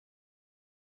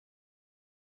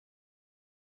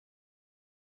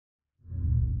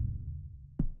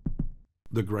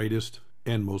The greatest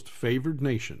and most favored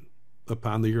nation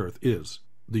upon the earth is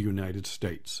the United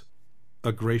States.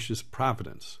 A gracious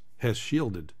providence has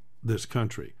shielded this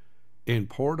country and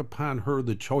poured upon her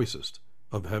the choicest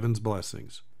of heaven's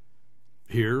blessings.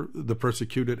 Here the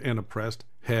persecuted and oppressed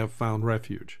have found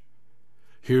refuge.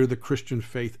 Here the Christian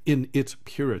faith in its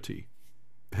purity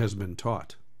has been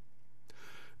taught.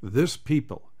 This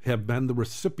people have been the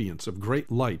recipients of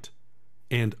great light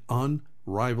and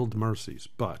unrivaled mercies,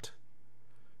 but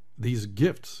these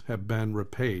gifts have been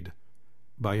repaid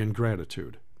by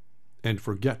ingratitude and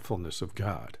forgetfulness of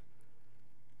God.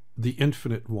 The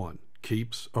Infinite One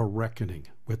keeps a reckoning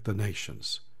with the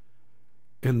nations,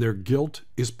 and their guilt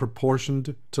is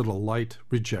proportioned to the light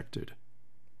rejected.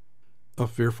 A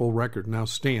fearful record now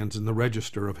stands in the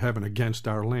register of heaven against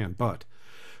our land, but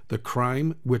the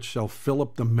crime which shall fill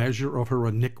up the measure of her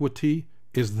iniquity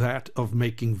is that of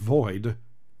making void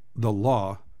the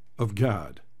law of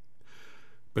God.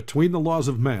 Between the laws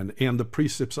of men and the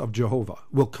precepts of Jehovah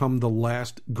will come the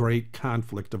last great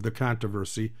conflict of the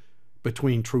controversy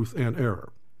between truth and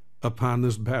error. Upon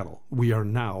this battle we are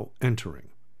now entering.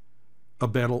 A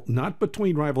battle not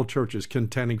between rival churches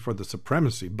contending for the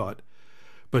supremacy, but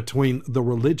between the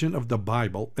religion of the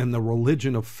Bible and the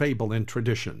religion of fable and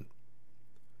tradition.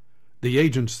 The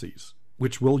agencies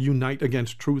which will unite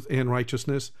against truth and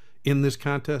righteousness in this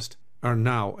contest are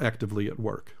now actively at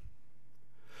work.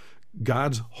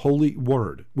 God's holy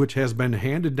word, which has been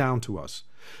handed down to us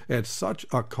at such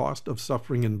a cost of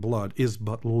suffering and blood, is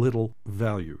but little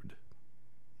valued.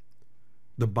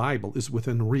 The Bible is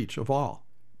within reach of all,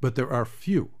 but there are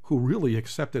few who really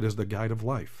accept it as the guide of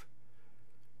life.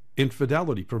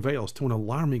 Infidelity prevails to an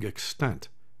alarming extent,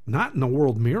 not in the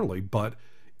world merely, but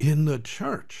in the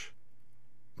church.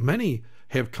 Many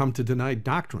have come to deny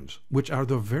doctrines which are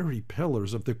the very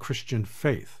pillars of the Christian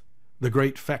faith. The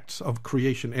great facts of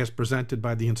creation as presented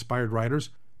by the inspired writers,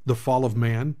 the fall of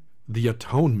man, the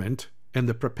atonement, and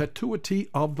the perpetuity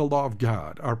of the law of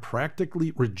God are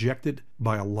practically rejected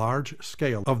by a large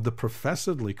scale of the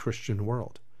professedly Christian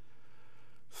world.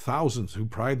 Thousands who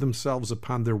pride themselves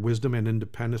upon their wisdom and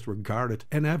independence regard it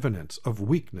an evidence of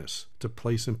weakness to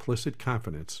place implicit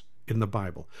confidence in the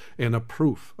Bible, and a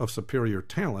proof of superior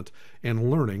talent and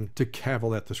learning to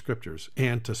cavil at the Scriptures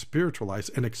and to spiritualize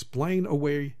and explain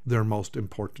away their most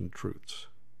important truths.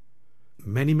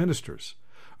 Many ministers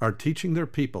are teaching their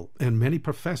people, and many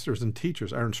professors and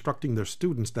teachers are instructing their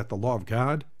students that the law of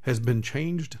God has been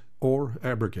changed or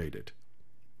abrogated,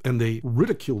 and they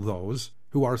ridicule those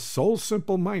who are so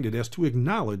simple-minded as to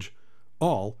acknowledge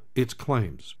all its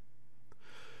claims.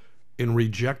 In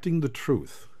rejecting the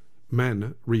truth,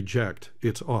 men reject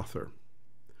its author.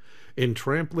 In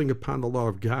trampling upon the law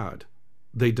of God,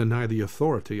 they deny the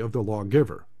authority of the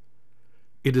lawgiver.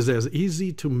 It is as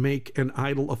easy to make an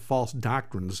idol of false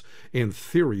doctrines and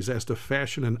theories as to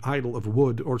fashion an idol of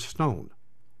wood or stone.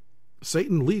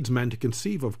 Satan leads men to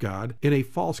conceive of God in a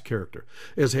false character,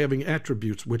 as having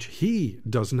attributes which he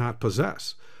does not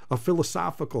possess. A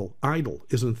philosophical idol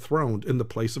is enthroned in the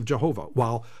place of Jehovah,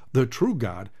 while the true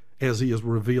God, as he is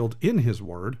revealed in his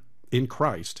word, in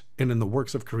Christ, and in the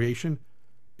works of creation,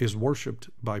 is worshipped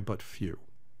by but few.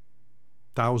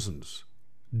 Thousands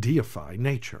deify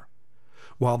nature,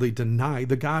 while they deny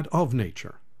the God of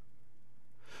nature.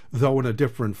 Though in a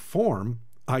different form,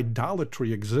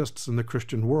 idolatry exists in the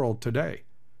Christian world today,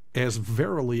 as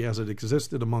verily as it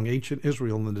existed among ancient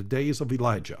Israel in the days of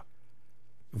Elijah.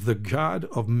 The God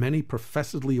of many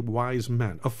professedly wise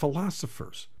men, of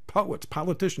philosophers, poets,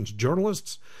 politicians,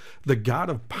 journalists, the God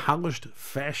of polished,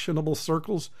 fashionable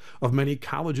circles, of many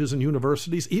colleges and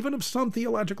universities, even of some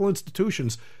theological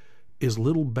institutions, is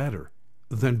little better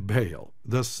than Baal,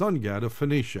 the sun god of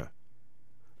Phoenicia.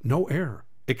 No error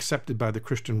accepted by the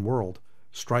Christian world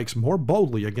strikes more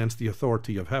boldly against the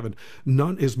authority of heaven.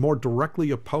 None is more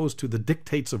directly opposed to the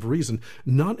dictates of reason.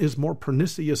 None is more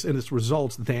pernicious in its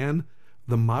results than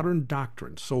the modern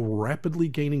doctrine so rapidly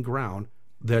gaining ground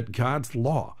that God's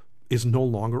law is no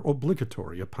longer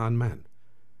obligatory upon men.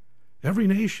 Every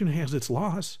nation has its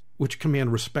laws, which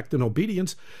command respect and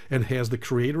obedience, and has the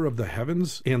Creator of the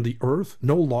heavens and the earth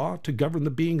no law to govern the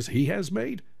beings he has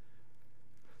made?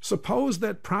 Suppose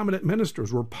that prominent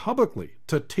ministers were publicly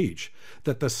to teach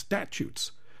that the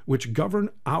statutes which govern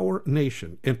our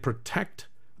nation and protect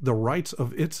the rights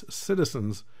of its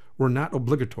citizens were not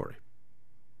obligatory,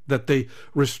 that they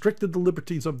restricted the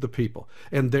liberties of the people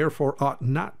and therefore ought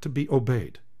not to be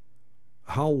obeyed.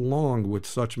 How long would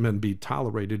such men be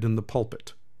tolerated in the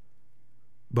pulpit?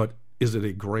 But is it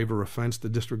a graver offense to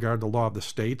disregard the law of the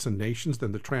states and nations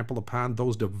than to trample upon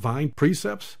those divine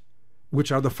precepts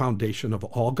which are the foundation of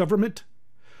all government?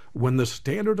 When the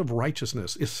standard of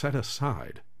righteousness is set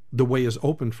aside, the way is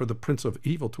open for the prince of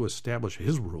evil to establish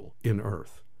his rule in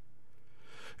earth.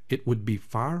 It would be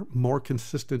far more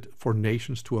consistent for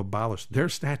nations to abolish their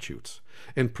statutes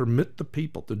and permit the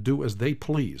people to do as they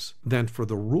please than for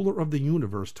the ruler of the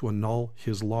universe to annul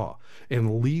his law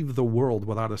and leave the world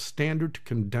without a standard to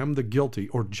condemn the guilty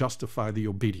or justify the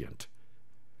obedient.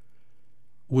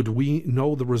 Would we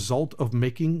know the result of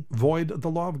making void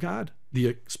the law of God? The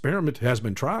experiment has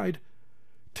been tried.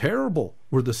 Terrible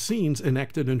were the scenes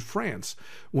enacted in France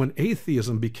when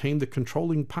atheism became the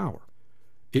controlling power.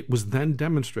 It was then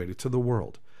demonstrated to the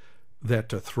world that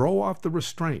to throw off the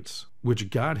restraints which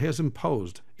God has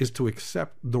imposed is to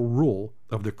accept the rule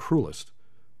of the cruelest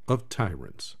of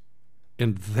tyrants.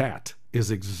 And that is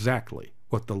exactly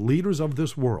what the leaders of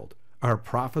this world are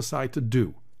prophesied to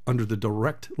do under the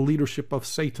direct leadership of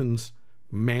Satan's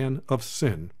man of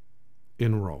sin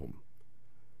in Rome.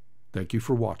 Thank you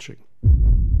for watching.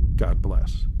 God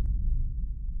bless.